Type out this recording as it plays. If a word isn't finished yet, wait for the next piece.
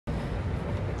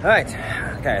Alright,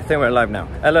 okay, I think we're live now.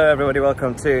 Hello everybody,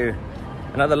 welcome to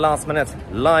another last minute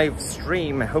live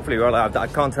stream. Hopefully we're live. I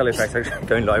can't tell if it's actually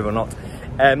going live or not.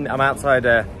 I'm outside,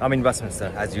 I'm in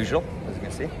Westminster as usual, as you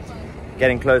can see.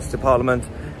 Getting close to Parliament.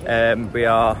 We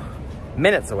are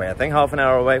minutes away, I think, half an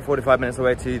hour away, 45 minutes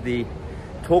away to the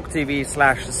Talk TV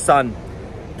 / Sun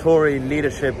Tory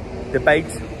leadership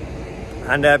debate.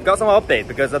 And I've got some update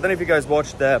because I don't know if you guys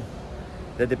watched the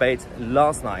debate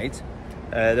last night.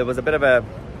 There was a bit of a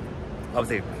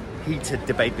obviously heated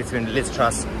debate between Liz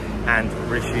Truss and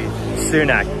Rishi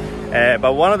Sunak.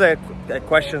 But one of the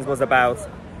questions was about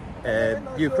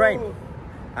Ukraine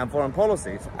and foreign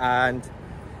policies. And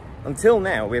until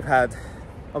now, we've had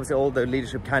obviously all the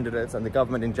leadership candidates and the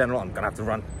government in general. I'm gonna have to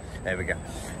run. There we go.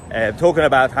 Talking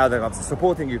about how they're obviously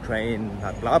supporting Ukraine,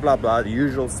 blah, blah, blah, the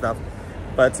usual stuff.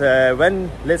 But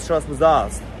when Liz Truss was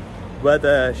asked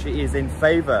whether she is in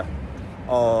favor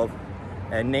of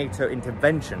a NATO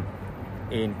intervention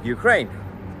in Ukraine,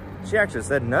 she actually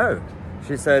said no.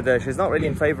 She said she's not really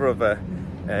in favor of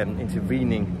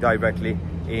intervening directly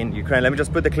in Ukraine. Let me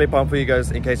just put the clip on for you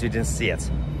guys in case you didn't see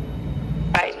it.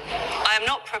 Right. I am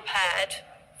not prepared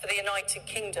for the United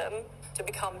Kingdom to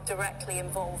become directly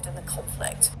involved in the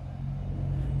conflict.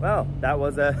 Well, that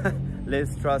was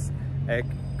Liz Truss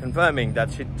confirming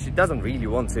that she doesn't really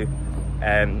want to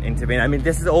intervene. I mean,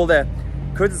 this is all the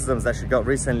criticisms that she got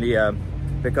recently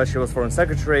because she was foreign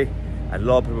secretary. And a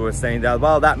lot of people were saying that,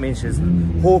 well, that means she's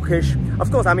hawkish.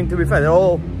 Of course, I mean, to be fair, they're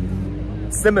all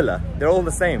similar. They're all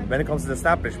the same when it comes to the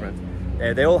establishment.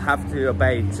 They all have to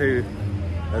obey to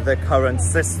the current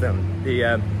system,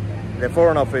 the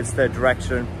Foreign Office, the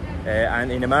direction,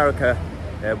 and in America,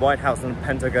 White House and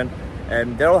Pentagon,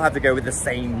 they all have to go with the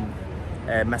same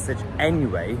message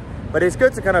anyway. But it's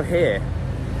good to kind of hear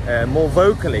more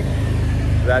vocally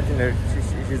that, you know,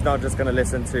 she's not just going to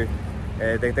listen to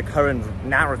the current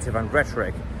narrative and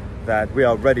rhetoric that we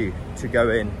are ready to go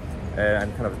in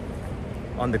and kind of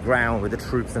on the ground with the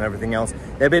troops and everything else.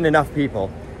 There have been enough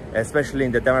people, especially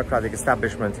in the Democratic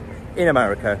establishment in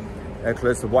America,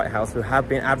 close to the White House, who have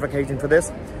been advocating for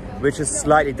this, which is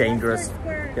slightly dangerous.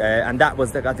 And that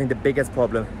was, I think, the biggest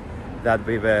problem that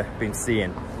we've been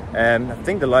seeing. I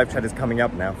think the live chat is coming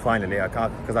up now, finally. I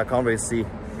can't really see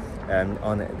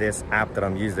on this app that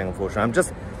I'm using, unfortunately.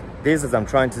 I'm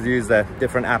trying to use the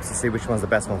different apps to see which one's the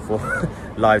best one for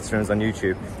live streams on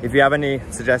YouTube. If you have any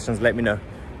suggestions, let me know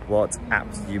what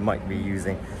apps you might be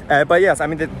using. But yes, I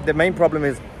mean, the main problem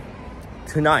is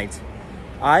tonight,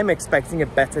 I'm expecting a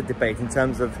better debate in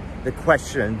terms of the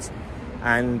questions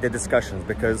and the discussions,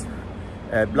 because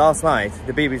last night,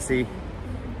 the BBC,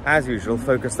 as usual,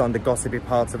 focused on the gossipy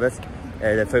parts of it.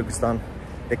 They focused on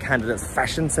the candidate's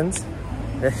fashion sense,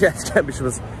 which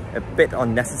was a bit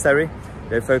unnecessary.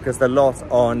 They focused a lot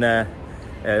on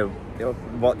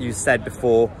what you said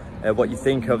before, what you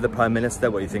think of the Prime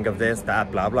Minister, what you think of this,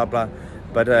 that, blah, blah, blah.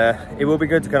 But it will be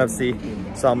good to kind of see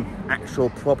some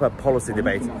actual proper policy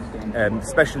debate,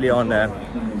 especially on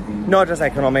not just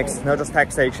economics, not just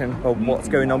taxation, but what's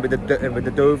going on with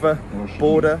the Dover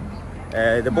border,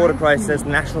 the border crisis,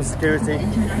 national security.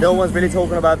 No one's really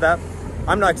talking about that.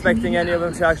 I'm not expecting any of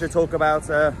them to actually talk about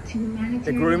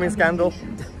the grooming scandal.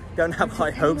 Don't have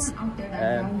high hopes.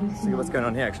 See what's going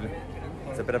on here, actually.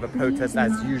 It's a bit of a protest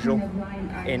as usual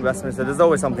in Westminster. There's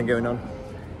always something going on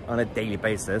a daily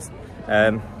basis.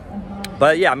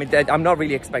 But yeah, I mean, I'm not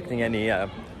really expecting any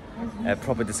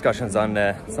proper discussions on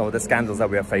some of the scandals that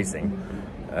we are facing.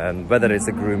 Whether it's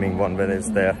the grooming one, whether it's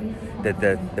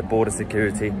the border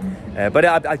security. But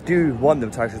I do want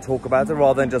them to actually talk about it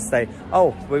rather than just say,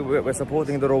 oh, we're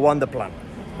supporting the Rwanda plan.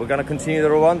 We're going to continue the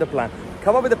Rwanda plan.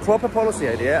 Come up with a proper policy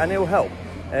idea and it will help.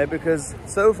 Because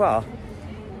so far,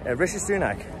 Rishi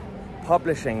Sunak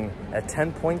publishing a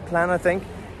 10-point plan, I think,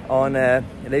 on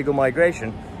illegal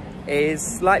migration is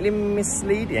slightly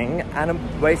misleading and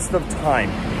a waste of time.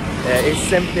 It's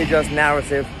simply just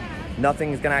narrative.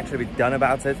 Nothing is going to actually be done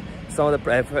about it. Some of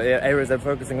the areas they're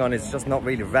focusing on is just not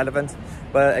really relevant.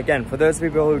 But again, for those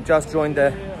people who just joined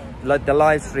the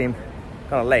live stream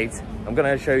kind of late, I'm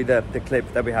going to show you the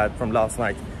clip that we had from last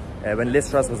night when Liz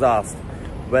Truss was asked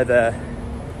whether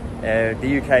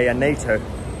the UK and NATO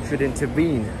should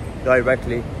intervene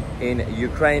directly in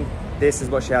Ukraine. This is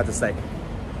what she had to say.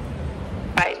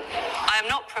 Right. I am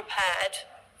not prepared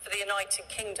for the United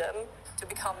Kingdom to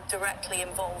become directly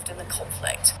involved in the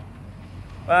conflict.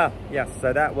 Well, yes,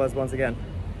 so that was once again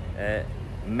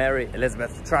Mary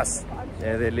Elizabeth Truss,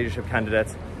 the leadership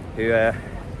candidate, who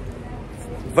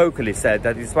vocally said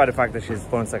that despite the fact that she's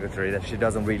foreign secretary, that she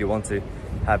doesn't really want to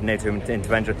have NATO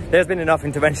intervention. There's been enough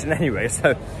intervention anyway,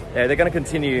 so they're going to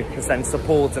continue to send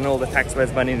support and all the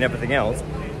taxpayers' money and everything else.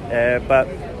 but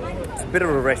it's a bit of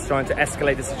a risk trying to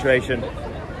escalate the situation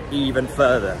even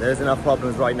further. There's enough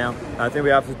problems right now. I think we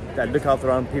have to look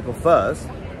after our own people first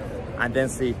and then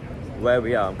see where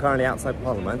we are. I'm currently outside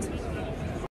Parliament.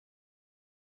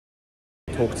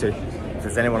 Talk to if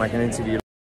there's anyone I can interview.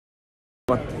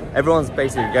 Everyone's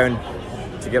basically going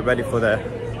to get ready for their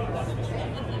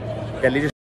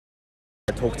leadership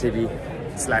Talk TV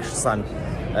 /Sun.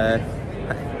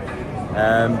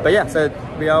 But yeah, so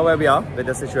we are where we are with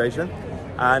the situation,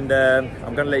 and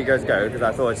I'm gonna let you guys go because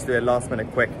I thought I'd just do a last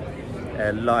minute quick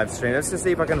live stream. Let's just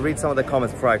see if I can read some of the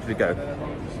comments before I actually go.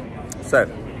 So,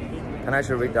 can I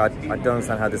actually read that? I don't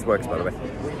understand how this works, by the way.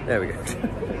 There we go.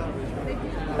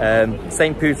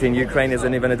 Saint Putin, Ukraine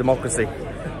isn't even a democracy.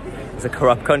 It's a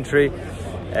corrupt country.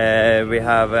 We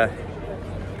have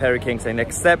Perry King saying,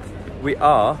 except we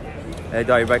are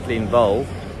directly involved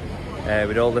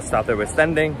with all the stuff that we're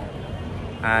sending.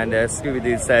 And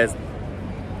Scooby-Doo says,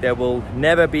 there will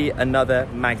never be another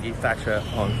Maggie Thatcher,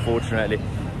 unfortunately.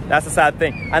 That's a sad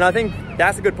thing. And I think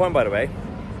that's a good point, by the way,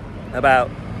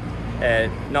 about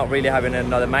not really having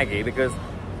another Maggie, because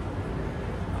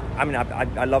I mean,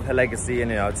 I love her legacy,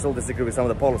 and you know, I still disagree with some of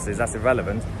the policies, that's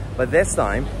irrelevant. But this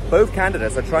time, both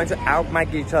candidates are trying to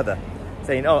out-Maggie each other,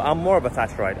 saying, oh, I'm more of a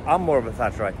Thatcherite, I'm more of a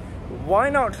Thatcherite. Why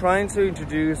not trying to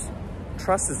introduce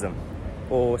Trussism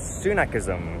or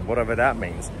Sunakism, whatever that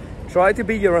means? Try to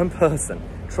be your own person.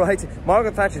 Try to.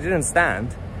 Margaret Thatcher didn't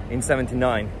stand in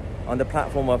 '79 on the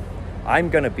platform of, I'm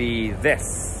going to be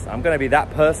this. I'm going to be that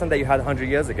person that you had 100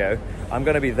 years ago. I'm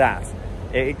going to be that.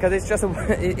 Because it's just,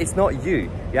 it's not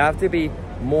you. You have to be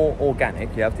more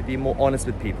organic. You have to be more honest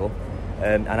with people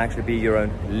and actually be your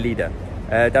own leader.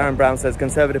 Darren Brown says,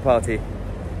 Conservative Party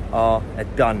are a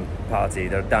done party.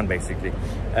 They're done, basically.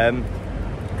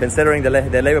 Considering the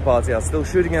Labour Party are still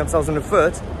shooting themselves in the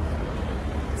foot,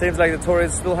 seems like the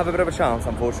Tories still have a bit of a chance,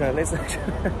 unfortunately.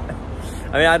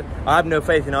 I mean, I have no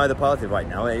faith in either party right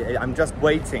now. I'm just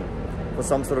waiting for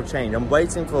some sort of change. I'm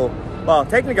waiting for, well,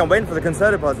 technically I'm waiting for the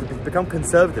Conservative Party to become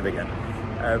conservative again.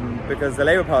 Because the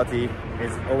Labour Party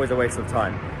is always a waste of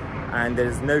time. And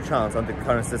there's no chance under the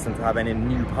current system to have any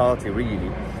new party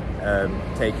really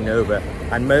taking over.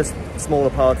 And most smaller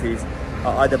parties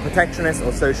are either protectionist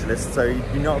or socialist, so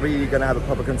you're not really going to have a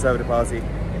proper Conservative Party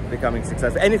becoming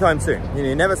successful anytime soon. You know,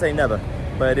 you never say never,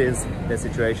 but it is the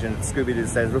situation. Scooby-Doo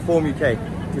says, Reform UK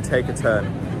to take a turn.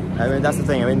 I mean, that's the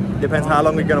thing. I mean, it depends how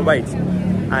long we're going to wait.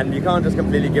 And you can't just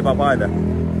completely give up either.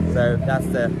 So that's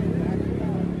the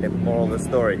moral of the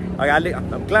story.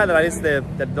 I'm glad that at least the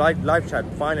live chat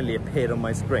finally appeared on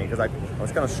my screen, because I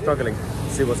was kind of struggling to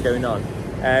see what's going on.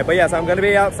 But yes, I'm going to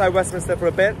be outside Westminster for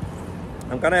a bit.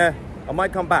 I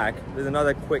might come back with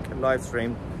another quick live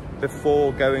stream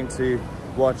before going to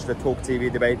watch the Talk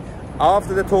TV debate.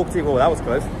 After the Talk TV, oh, that was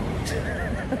close.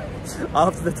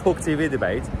 After the Talk TV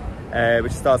debate,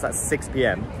 which starts at 6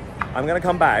 PM, I'm going to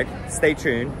come back, stay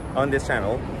tuned on this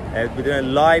channel. We're doing a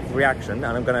live reaction,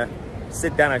 and I'm going to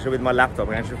sit down actually with my laptop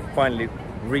and actually finally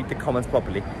read the comments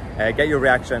properly, get your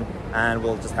reaction, and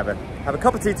we'll just have a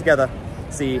cup of tea together,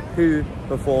 see who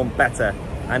performed better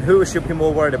and who we should be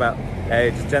more worried about,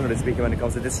 just generally speaking, when it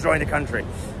comes to destroying the country.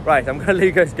 Right, I'm going to let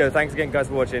you guys go. Thanks again, guys,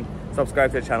 for watching.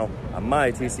 Subscribe to the channel. I'm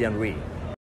Tousi and Mon-Fri.